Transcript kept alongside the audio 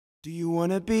Do you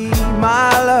wanna be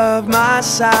my love, my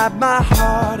side, my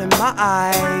heart and my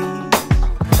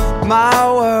eyes,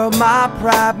 my world, my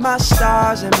pride, my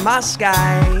stars and my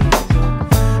skies?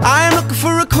 I'm looking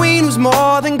for a queen who's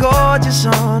more than gorgeous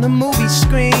on a movie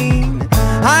screen.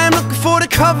 I'm looking for the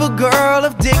cover girl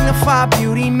of Dignified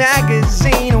Beauty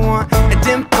magazine. I want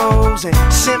dimples and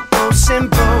simple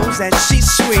symbols that she's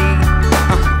sweet,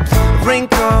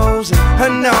 wrinkles and her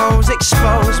nose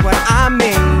expose what I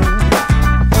mean.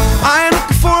 I'm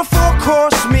looking for a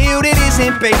four-course meal that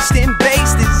isn't based in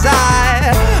base desire.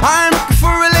 I'm looking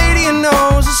for a lady who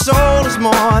knows her soul is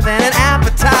more than an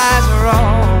appetizer.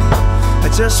 Oh,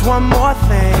 just one more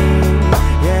thing,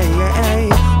 yeah,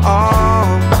 yeah,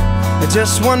 oh,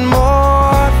 just one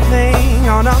more thing.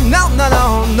 Oh, no, no, no,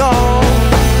 no, no.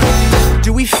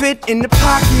 Do we fit in the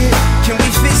pocket? Can we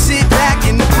fit sit back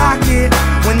in the pocket?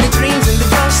 When the dreams and the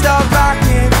guns start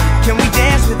rocking, can we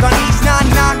dance with our knees not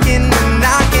knocking and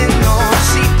knocking? Oh,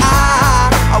 see,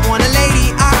 I want a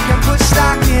lady I can put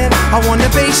stock in. I want a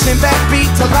bass and backbeat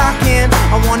to lock in.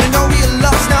 I want to know real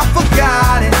love's not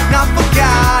forgotten, not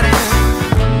forgotten.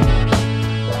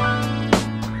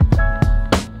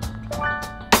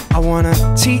 I want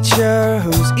a teacher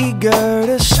who's eager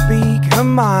to speak her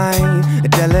mind, a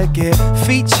delicate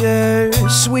feature,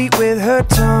 sweet with her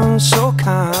tone so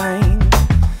kind.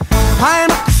 I am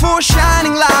looking for a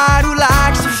shining light who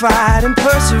likes to fight and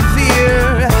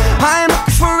persevere. I am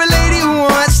looking for a lady who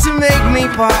wants to make me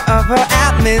part of her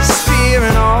atmosphere.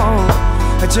 And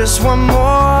oh, just one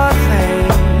more thing,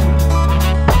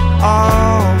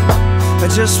 oh,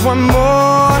 just one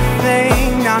more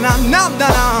thing. No, no, no, no,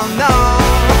 no, no.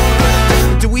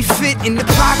 Do we fit in the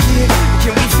pocket?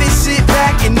 Can we fit sit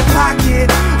back in the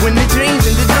pocket? When the dreams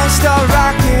and the drums start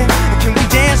rocking, can we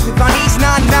dance with our knees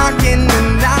not knocking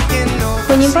and knocking?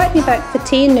 When you invited me back for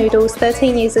tea and noodles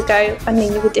 13 years ago, I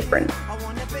knew you were different.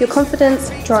 Your confidence,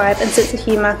 drive and sense of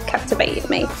humour captivated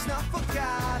me.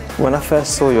 When I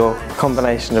first saw your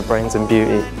combination of brains and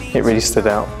beauty, it really stood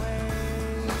out.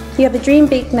 You have a dream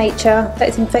big nature that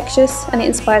is infectious and it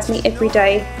inspires me every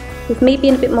day. With me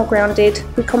being a bit more grounded,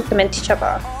 we complement each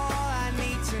other.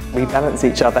 We balance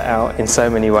each other out in so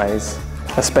many ways,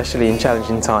 especially in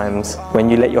challenging times when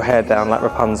you let your hair down like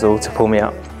Rapunzel to pull me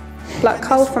up. Like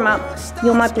Cole from Up,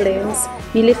 you're my balloons.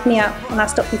 You lift me up and I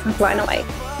stop you from flying away.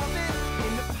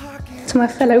 To my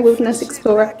fellow wilderness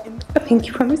explorer, I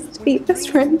pinky promise to be your best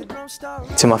friend.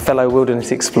 To my fellow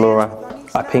wilderness explorer,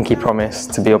 I pinky promise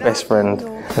to be your best friend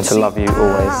and to love you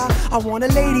always. I want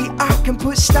a lady I can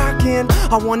put stock in.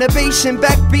 I want a bass and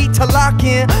backbeat to lock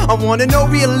in. I want to know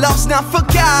real love's not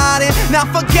forgotten, not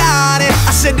forgotten.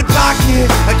 I said the pocket,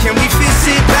 can we fit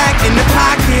sit back in the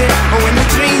pocket? When the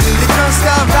dreams and the drums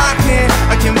start rocking,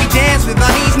 can we dance with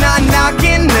our knees not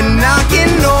knocking and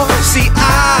knocking? No, see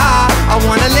I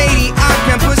want a lady I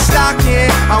can put stock in.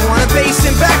 I want a bass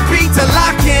and backbeat to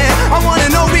lock in. I want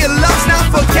to know real love's not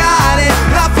forgotten,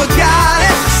 not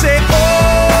forgotten. Say oh.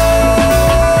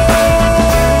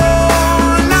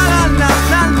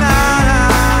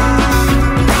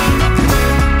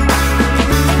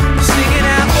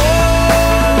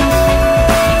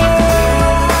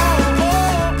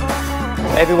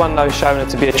 Everyone knows Shonagh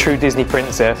to be a true Disney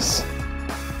princess.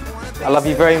 I love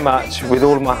you very much with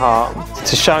all of my heart.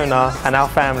 To Shonagh and our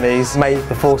families, may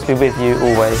the force be with you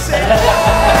always.